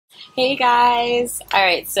Hey guys!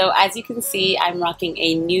 Alright, so as you can see, I'm rocking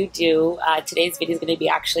a new do. Today's video is going to be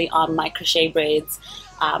actually on my crochet braids,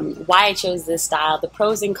 why I chose this style, the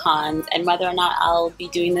pros and cons, and whether or not I'll be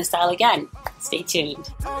doing this style again. Stay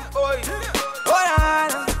tuned.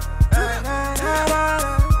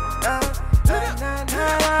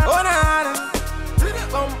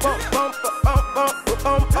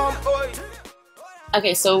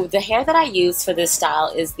 Okay, so the hair that I use for this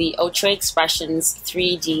style is the Outre Xpressions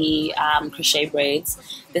 3D crochet braids.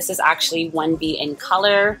 This is actually 1B in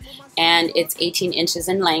color and it's 18 inches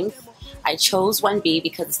in length. I chose 1B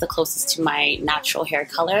because it's the closest to my natural hair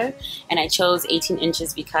color, and I chose 18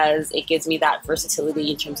 inches because it gives me that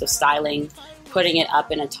versatility in terms of styling, putting it up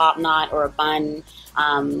in a top knot or a bun,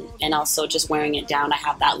 and also just wearing it down. I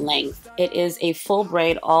have that length. It is a full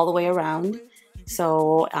braid all the way around.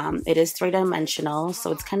 So it is three-dimensional,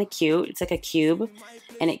 so it's kind of cute. It's like a cube,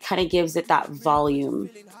 and it kind of gives it that volume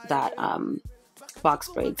that box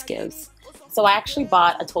braids gives. So I actually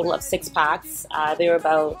bought a total of 6 packs. They were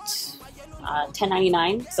about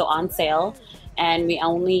 $10.99, so on sale. And we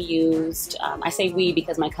only used, I say we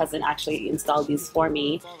because my cousin actually installed these for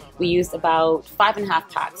me. We used about 5.5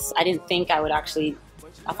 packs. I didn't think I would actually,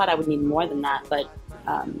 I thought I would need more than that, but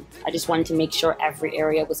I just wanted to make sure every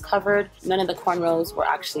area was covered. None of the cornrows were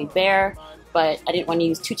actually bare, but I didn't want to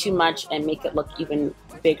use too much and make it look even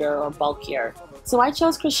bigger or bulkier. So I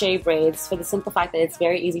chose crochet braids for the simple fact that it's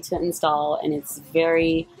very easy to install and it's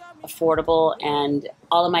very affordable, and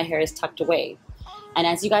all of my hair is tucked away. And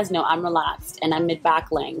as you guys know, I'm relaxed and I'm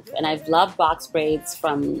mid-back length, and I've loved box braids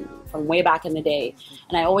from way back in the day.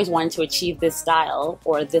 And I always wanted to achieve this style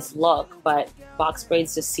or this look, but box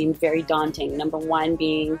braids just seemed very daunting. Number one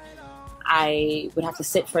being I would have to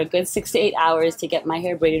sit for a good 6 to 8 hours to get my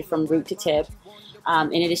hair braided from root to tip.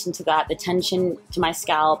 In addition to that, the tension to my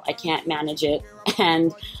scalp, I can't manage it.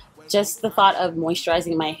 And just the thought of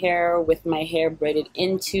moisturizing my hair with my hair braided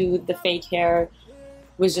into the fake hair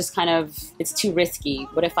was just kind of, it's too risky.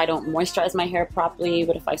 What if I don't moisturize my hair properly?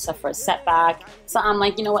 What if I suffer a setback? So I'm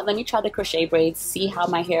like, you know what, let me try the crochet braids, see how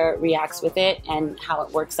my hair reacts with it and how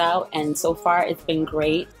it works out. And so far it's been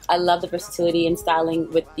great. I love the versatility in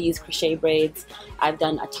styling with these crochet braids. I've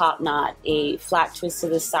done a top knot, a flat twist to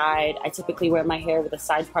the side. I typically wear my hair with a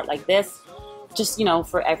side part like this, just, you know,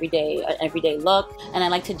 for an everyday look. And I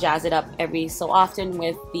like to jazz it up every so often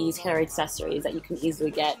with these hair accessories that you can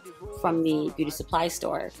easily get from the beauty supply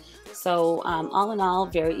store. So all in all,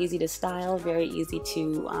 very easy to style, very easy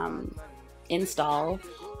to install,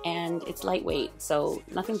 and it's lightweight, so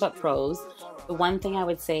nothing but pros. The one thing I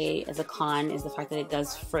would say as a con is the fact that it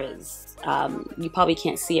does frizz. You probably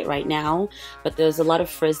can't see it right now, but there's a lot of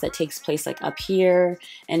frizz that takes place like up here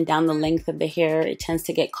and down the length of the hair. It tends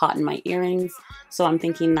to get caught in my earrings, so I'm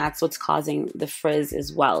thinking that's what's causing the frizz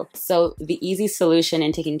as well. So the easy solution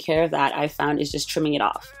in taking care of that, I found, is just trimming it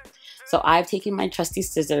off. So I've taken my trusty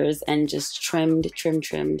scissors and just trimmed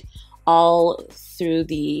all through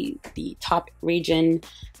the top region,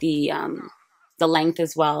 the length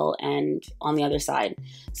as well, and on the other side.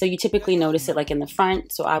 So you typically notice it like in the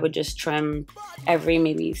front, so I would just trim every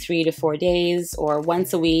maybe 3 to 4 days or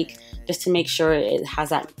once a week, just to make sure it has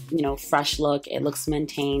that, you know, fresh look, it looks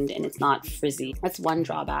maintained, and it's not frizzy. That's one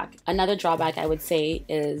drawback. Another drawback I would say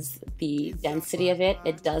is the density of it.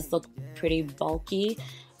 It does look pretty bulky,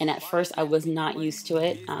 and at first I was not used to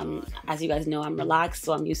it. As you guys know, I'm relaxed,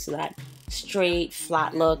 so I'm used to that straight,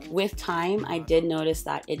 flat look. With time, I did notice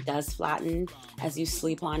that it does flatten as you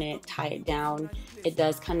sleep on it, tie it down. It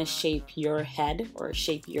does kind of shape your head, or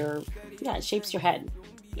shape your, yeah, it shapes your head.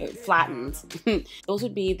 It flattens. Those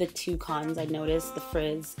would be the two cons I noticed, the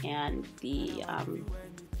frizz and the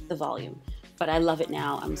volume. But I love it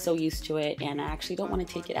now. I'm so used to it, and I actually don't want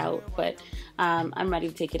to take it out, but I'm ready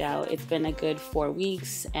to take it out. It's been a good 4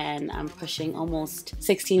 weeks, and I'm pushing almost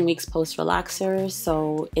 16 weeks post relaxer,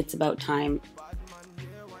 so it's about time.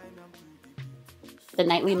 The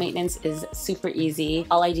nightly maintenance is super easy.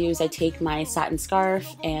 All I do is I take my satin scarf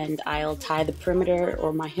and I'll tie the perimeter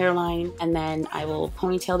or my hairline, and then I will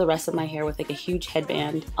ponytail the rest of my hair with like a huge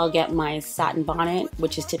headband. I'll get my satin bonnet,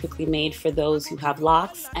 which is typically made for those who have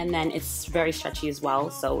locks, and then it's very stretchy as well,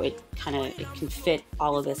 so it can fit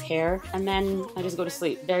all of this hair, and then I just go to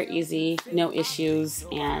sleep. Very easy, no issues,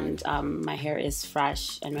 and my hair is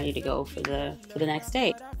fresh and ready to go for the next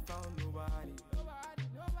day.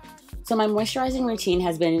 So my moisturizing routine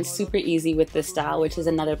has been super easy with this style, which is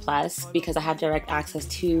another plus because I have direct access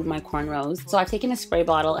to my cornrows. So I've taken a spray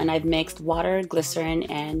bottle and I've mixed water, glycerin,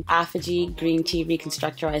 and Affinity green tea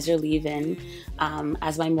reconstructurizer leave-in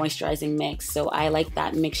as my moisturizing mix. So I like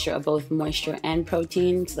that mixture of both moisture and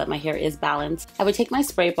protein so that my hair is balanced. I would take my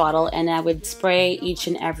spray bottle and I would spray each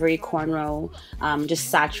and every cornrow, just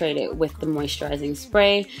saturate it with the moisturizing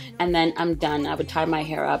spray, and then I'm done. I would tie my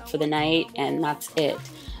hair up for the night and that's it.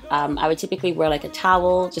 I would typically wear like a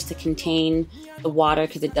towel just to contain the water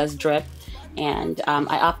because it does drip. And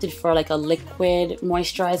I opted for like a liquid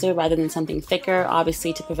moisturizer rather than something thicker,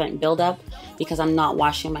 obviously to prevent buildup, because I'm not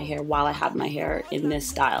washing my hair while I have my hair in this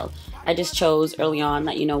style. I just chose early on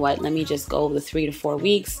that, you know what, let me just go the 3 to 4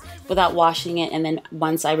 weeks without washing it, and then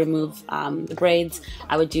once I remove the braids,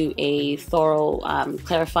 I would do a thorough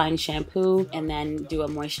clarifying shampoo and then do a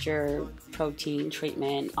moisture protein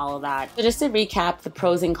treatment, all of that. So just to recap the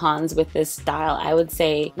pros and cons with this style, I would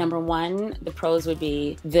say number one, the pros would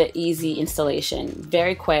be the easy installation.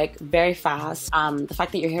 Very quick, very fast. The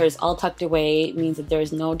fact that your hair is all tucked away means that there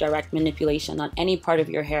is no direct manipulation on any part of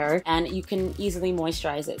your hair, and you can easily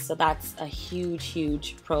moisturize it. So that's a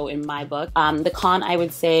huge pro in my book. The con, I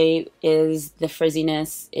would say, is the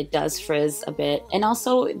frizziness. It does frizz a bit, and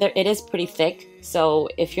also it is pretty thick. So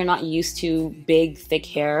if you're not used to big, thick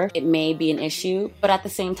hair, it may be an issue. But at the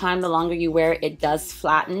same time, the longer you wear it, it does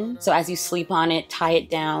flatten. So as you sleep on it, tie it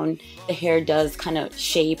down, the hair does kind of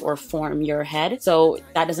shape or form your head. So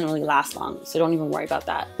that doesn't really last long. So don't even worry about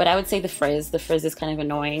that. But I would say the frizz is kind of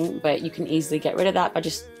annoying, but you can easily get rid of that by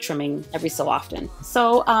just trimming every so often.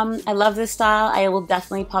 So I love this style. I will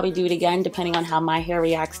definitely probably do it again depending on how my hair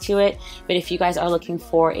reacts to it. But if you guys are looking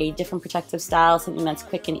for a different protective style, something that's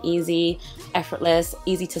quick and easy, effortless,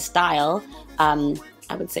 easy to style,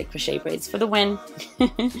 I would say crochet braids for the win.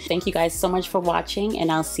 Thank you guys so much for watching,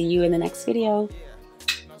 and I'll see you in the next video.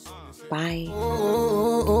 Bye.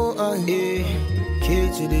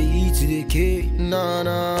 K to the E to the K.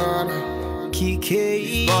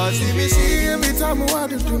 Kiki. Every time I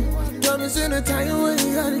want to do, diamonds in a time when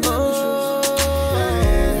you gotta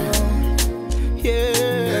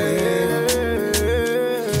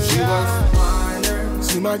She wants wine.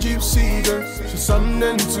 See my gypsy girl. She's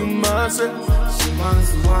something to myself. She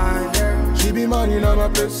wants wine. She be money on my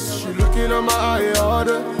place. She looking on my eye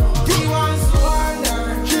order. She wants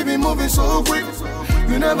wine. She be moving so quick.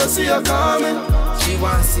 You never see her coming. She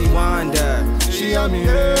wants to wonder. She on me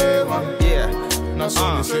heaven. Yeah. That's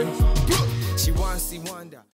what they say. She wants to wonder.